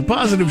stylings of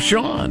Positive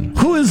Sean.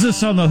 Who is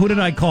this on the Who Did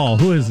I Call?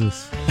 Who is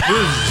this?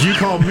 You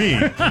call me.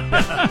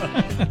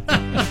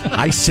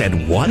 I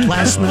said what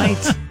last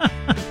night?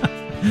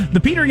 The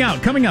petering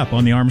out coming up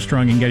on the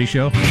Armstrong and Getty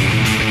Show.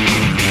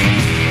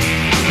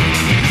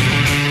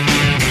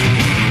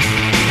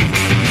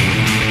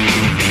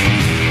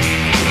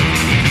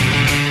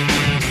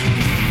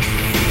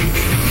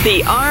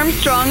 The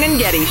Armstrong and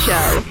Getty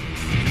Show.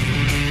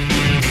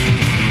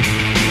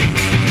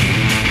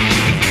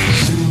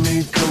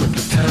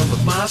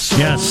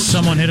 Yes,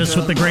 someone hit us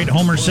with the great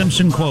Homer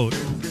Simpson quote.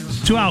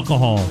 To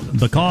alcohol,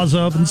 the cause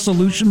of and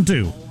solution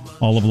to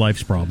all of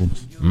life's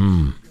problems.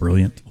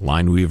 Brilliant.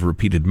 Line we've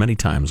repeated many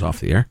times off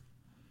the air.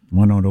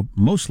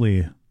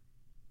 Mostly,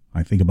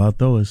 I think about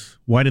those.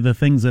 Why do the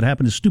things that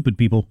happen to stupid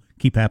people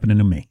keep happening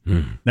to me?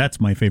 That's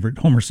my favorite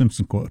Homer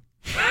Simpson quote.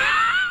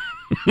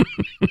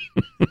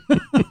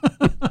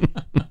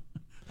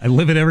 I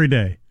live it every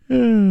day.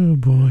 Oh,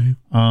 boy.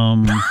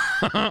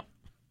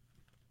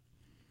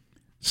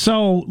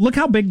 So look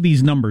how big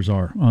these numbers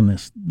are on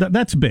this.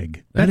 That's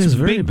big. That's is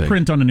very big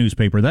print on a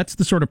newspaper. That's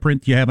the sort of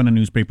print you have on a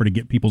newspaper to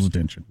get people's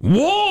attention.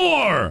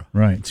 War!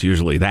 Right. It's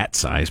usually that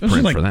size This is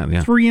print like for that,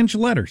 yeah. 3-inch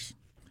letters.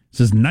 It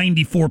says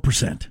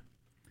 94%.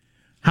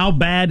 How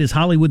bad is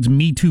Hollywood's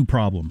Me Too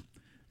problem?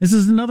 This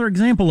is another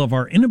example of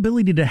our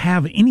inability to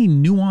have any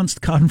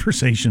nuanced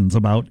conversations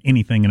about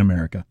anything in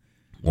America.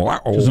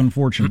 Which is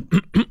unfortunate.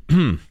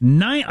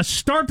 A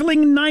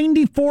startling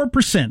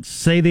 94%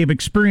 say they've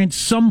experienced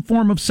some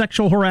form of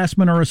sexual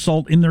harassment or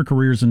assault in their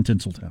careers in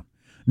Tinseltown.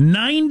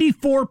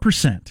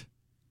 94%.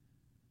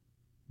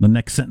 The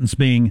next sentence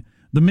being,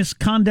 the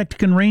misconduct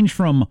can range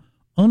from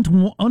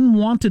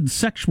unwanted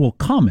sexual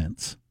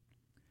comments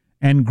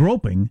and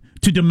groping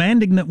to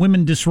demanding that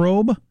women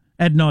disrobe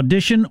at an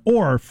audition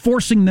or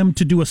forcing them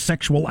to do a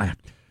sexual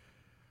act.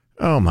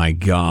 Oh, my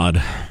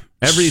God.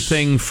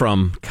 Everything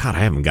from, God, I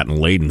haven't gotten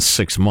laid in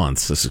 6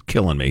 months, this is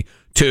killing me,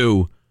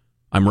 to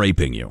I'm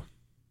raping you.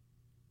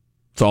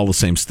 It's all the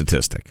same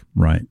statistic.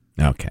 Right.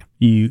 Okay.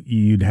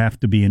 You'd have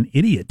to be an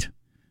idiot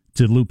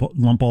to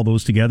lump all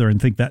those together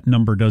and think that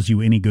number does you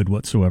any good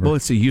whatsoever. Well,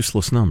 it's a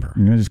useless number.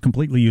 It is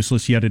completely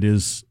useless, yet it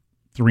is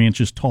 3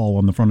 inches tall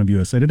on the front of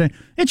USA Today.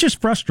 It's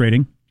just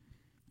frustrating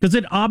because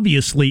it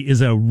obviously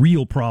is a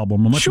real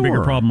problem, a much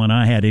bigger problem than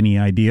I had any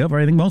idea of, or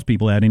I think most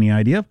people had any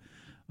idea of.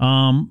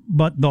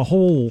 But the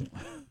whole,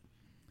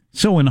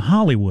 so in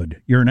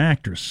Hollywood, you're an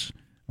actress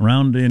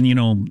around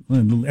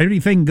in,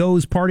 everything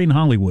goes party in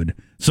Hollywood.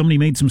 Somebody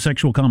made some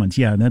sexual comments.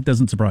 Yeah, that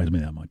doesn't surprise me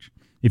that much.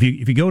 If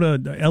you go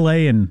to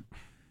L.A. and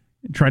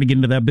try to get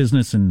into that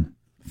business and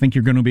think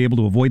you're going to be able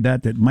to avoid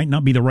that might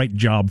not be the right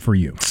job for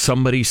you.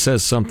 Somebody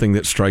says something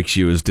that strikes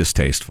you as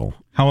distasteful.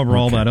 However,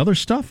 all that other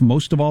stuff,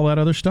 most of all that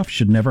other stuff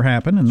should never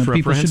happen, and the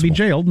people should be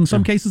jailed. In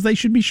some cases, they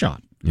should be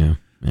shot. Yeah.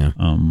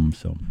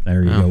 So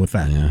there you go with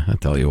that. Yeah, I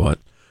tell you what.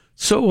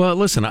 So,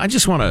 listen, I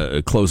just want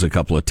to close a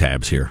couple of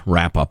tabs here,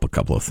 wrap up a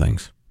couple of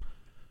things,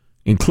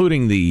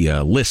 including the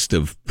list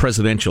of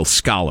presidential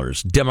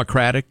scholars,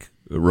 Democratic,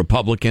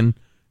 Republican,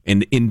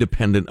 and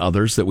independent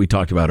others that we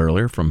talked about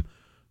earlier from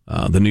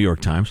the New York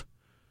Times.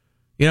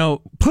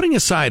 Putting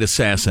aside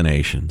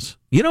assassinations,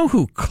 you know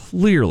who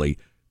clearly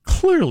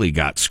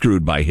got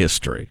screwed by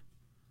history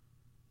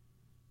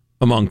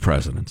among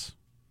presidents?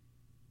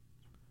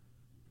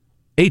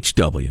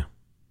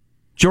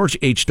 George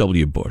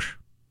H.W. Bush.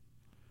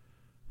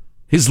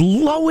 His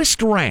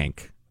lowest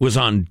rank was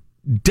on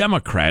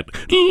Democrat,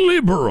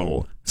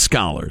 liberal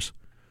scholars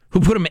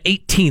who put him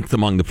 18th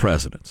among the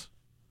presidents.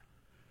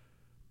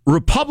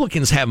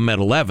 Republicans have him at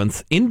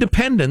 11th.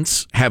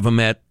 Independents have him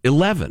at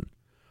 11.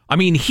 I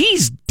mean,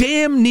 he's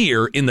damn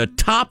near in the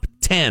top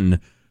 10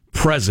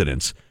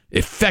 presidents.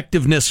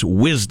 Effectiveness,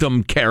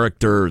 wisdom,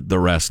 character, the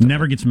rest.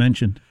 Never gets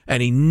mentioned.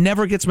 And he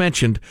never gets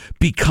mentioned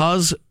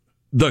because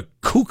the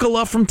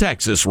kukala from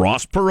Texas,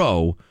 Ross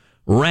Perot,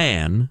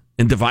 ran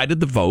and divided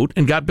the vote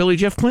and got Billy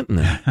Jeff Clinton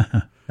in.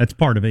 That's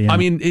part of it, yeah. I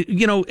mean,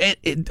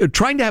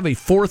 trying to have a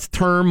fourth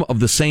term of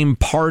the same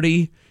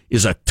party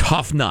is a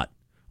tough nut.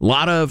 A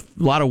lot of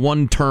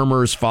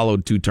one-termers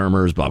followed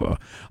two-termers, blah, blah,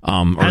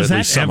 blah. Has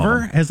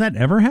that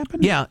ever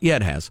happened? Yeah,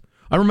 it has.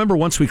 I remember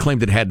once we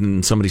claimed it hadn't,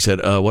 and somebody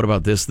said, what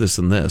about this,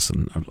 and this?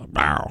 And I was like,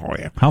 oh,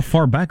 yeah. How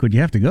far back would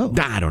you have to go?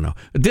 I don't know.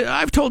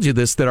 I've told you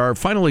this, that our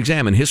final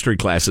exam in history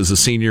class as a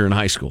senior in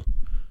high school,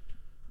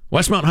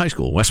 Westmont High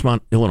School, Westmont,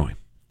 Illinois,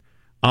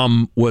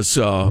 was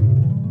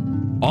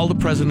all the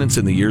presidents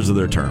in the years of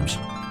their terms,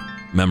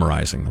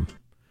 memorizing them,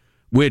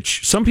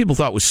 which some people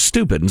thought was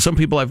stupid, and some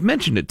people I've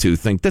mentioned it to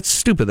think that's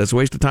stupid, that's a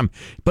waste of time.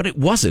 But it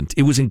wasn't.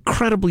 It was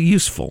incredibly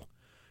useful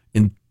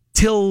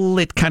until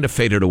it kind of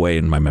faded away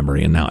in my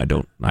memory, and now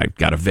I've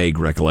got a vague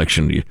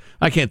recollection.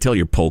 I can't tell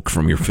your Polk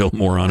from your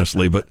Fillmore,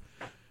 honestly, but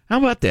how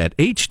about that?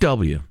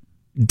 H.W.,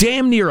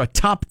 damn near a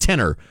top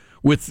tenor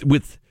with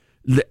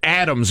the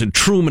Adams and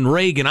Truman,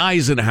 Reagan,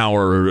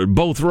 Eisenhower,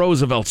 both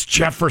Roosevelts,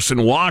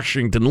 Jefferson,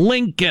 Washington,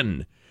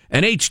 Lincoln,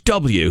 and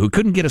H.W., who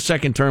couldn't get a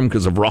second term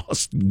because of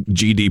Ross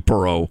G.D.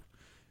 Perot.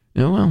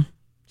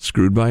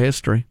 Screwed by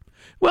history.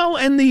 Well,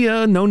 and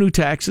the no new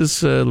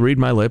taxes, read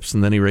my lips,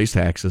 and then he raised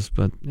taxes.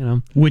 But,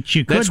 which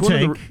you could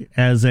take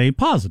as a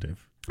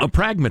positive. A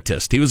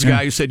pragmatist. He was a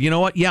guy who said, you know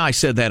what? Yeah, I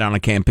said that on a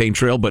campaign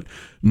trail, but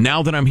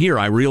now that I'm here,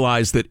 I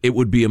realize that it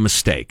would be a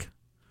mistake.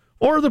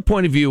 Or the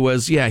point of view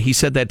was, yeah, he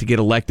said that to get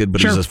elected, but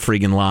he's a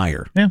freaking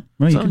liar. Yeah,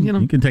 well,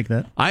 you can take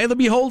that. Eye of the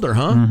beholder,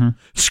 huh? Mm-hmm.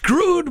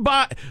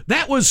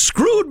 That was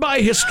Screwed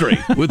by History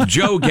with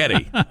Joe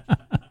Getty.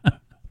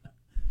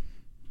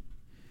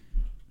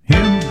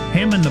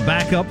 Him and the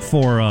backup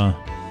for,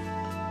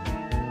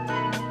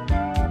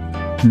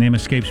 name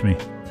escapes me,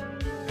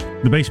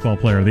 the baseball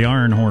player, the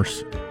Iron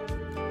Horse.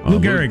 Lou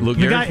Gehrig. Lou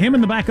Gehrig? Him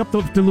and the backup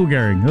to Lou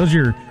Gehrig. Those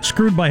are your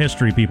Screwed by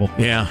History people.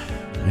 Yeah,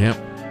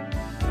 yep.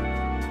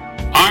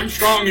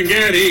 Armstrong and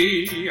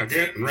Getty are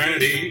getting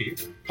ready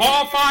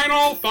for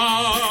final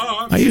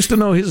thought. I used to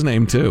know his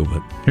name, too.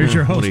 But here's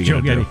your host,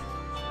 Joe Getty.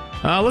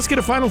 Let's get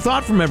a final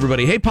thought from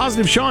everybody. Hey,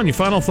 Positive Sean, your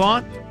final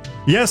thought?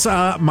 Yes,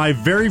 my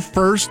very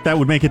first, that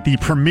would make it the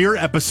premiere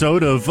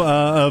episode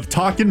of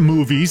Talkin'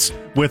 Movies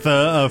with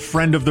a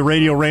friend of the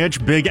Radio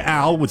Ranch, Big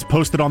Al, was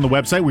posted on the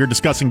website. We were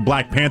discussing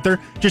Black Panther.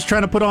 Just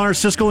trying to put on our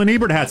Siskel and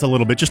Ebert hats a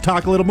little bit. Just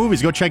talk a little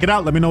movies. Go check it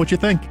out. Let me know what you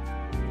think.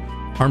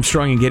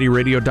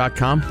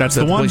 ArmstrongandGettyRadio.com. That's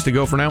the place to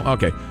go for now?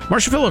 Okay.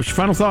 Marcia Phillips, your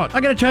final thought.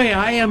 I got to tell you,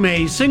 I am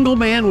a single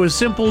man with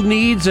simple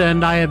needs,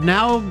 and I have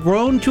now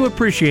grown to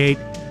appreciate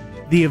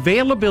the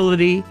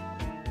availability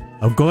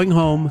of going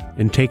home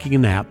and taking a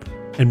nap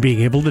and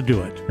being able to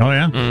do it. Oh,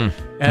 yeah?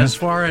 As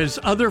far as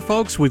other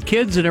folks with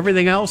kids and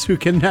everything else who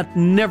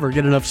never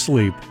get enough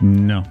sleep.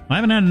 No. I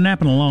haven't had a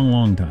nap in a long,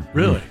 long time.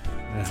 Really?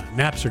 Yeah,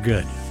 naps are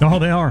good. Oh,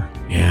 they are.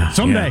 Yeah.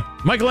 Someday. Yeah.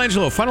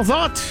 Michelangelo, final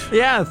thought?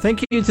 Yeah,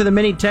 thank you to the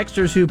many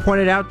texters who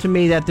pointed out to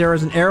me that there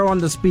is an arrow on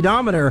the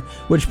speedometer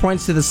which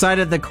points to the side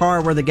of the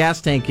car where the gas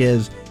tank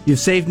is. You've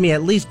saved me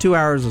at least 2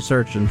 hours of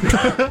searching.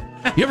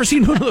 You ever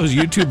seen one of those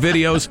YouTube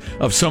videos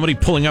of somebody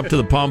pulling up to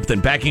the pump,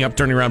 then backing up,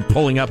 turning around,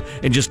 pulling up,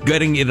 and just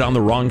getting it on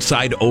the wrong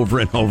side over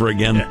and over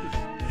again?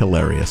 Yeah.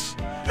 Hilarious.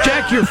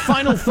 Jack, your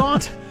final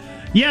thought?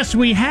 Yes,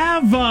 we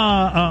have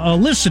a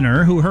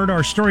listener who heard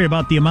our story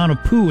about the amount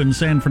of poo in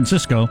San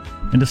Francisco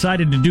and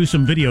decided to do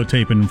some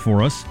videotaping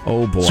for us.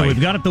 Oh, boy. So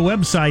we've got at the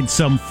website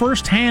some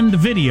first-hand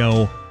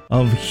video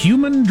of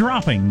human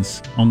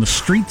droppings on the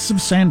streets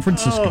of San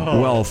Francisco.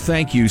 Oh. Well,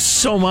 thank you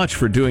so much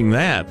for doing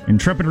that.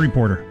 Intrepid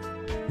reporter.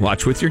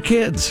 Watch with your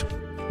kids.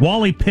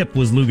 Wally Pipp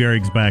was Lou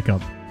Gehrig's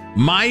backup.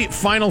 My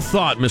final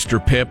thought,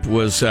 Mr. Pipp,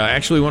 was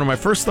actually one of my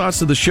first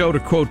thoughts of the show, to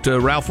quote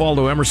Ralph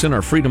Waldo Emerson,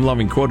 our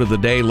freedom-loving quote of the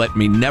day: "Let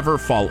me never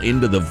fall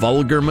into the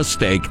vulgar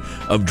mistake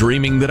of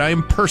dreaming that I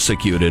am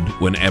persecuted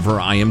whenever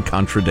I am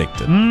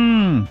contradicted."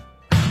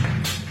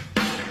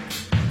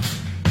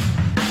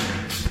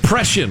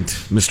 Prescient,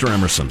 Mr.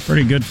 Emerson.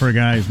 Pretty good for a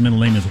guy whose middle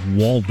name is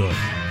Waldo.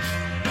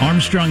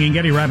 Armstrong and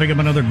Getty wrapping up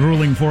another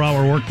grueling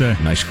 4-hour workday.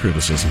 Nice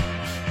criticism.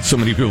 So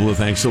many people with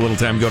thanks so little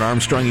time. Go to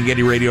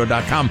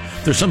ArmstrongandGettyRadio.com.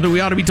 If there's something we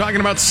ought to be talking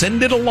about,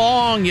 send it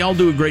along. Y'all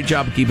do a great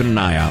job of keeping an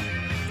eye out.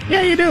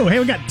 Yeah, you do. Hey,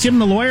 we got Tim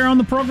the Lawyer on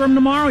the program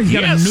tomorrow. He's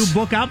got Yes. a new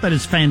book out that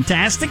is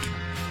fantastic.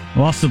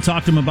 We'll also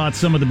talk to him about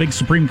some of the big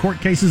Supreme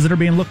Court cases that are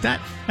being looked at.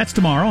 That's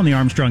tomorrow on the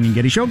Armstrong and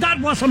Getty Show. God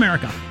bless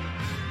America.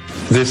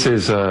 This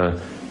is a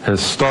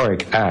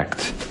historic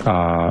act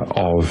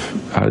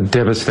of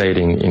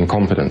devastating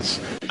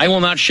incompetence. I will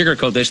not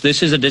sugarcoat this.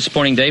 This is a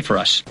disappointing day for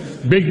us.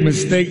 Big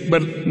mistake,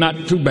 but not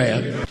too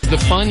bad. The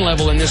fun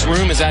level in this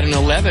room is at an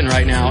 11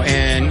 right now,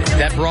 and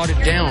that brought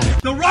it down.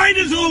 The ride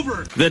is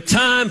over. The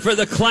time for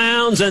the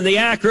clowns and the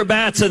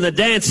acrobats and the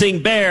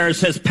dancing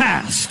bears has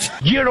passed.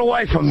 Get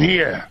away from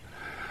here.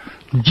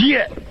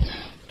 Get.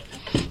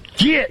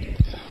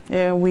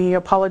 We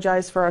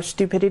apologize for our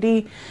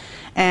stupidity,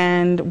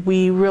 and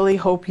we really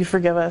hope you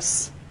forgive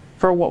us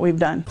for what we've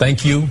done.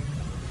 Thank you,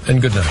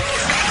 and good night.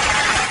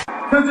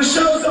 Because the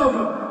show's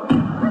over.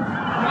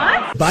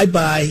 What?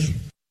 Bye-bye.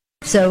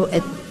 So,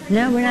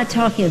 no, we're not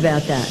talking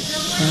about that.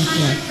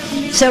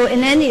 Okay. So,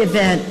 in any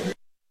event...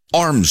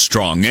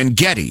 Armstrong and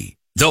Getty,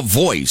 the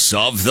voice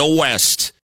of the West.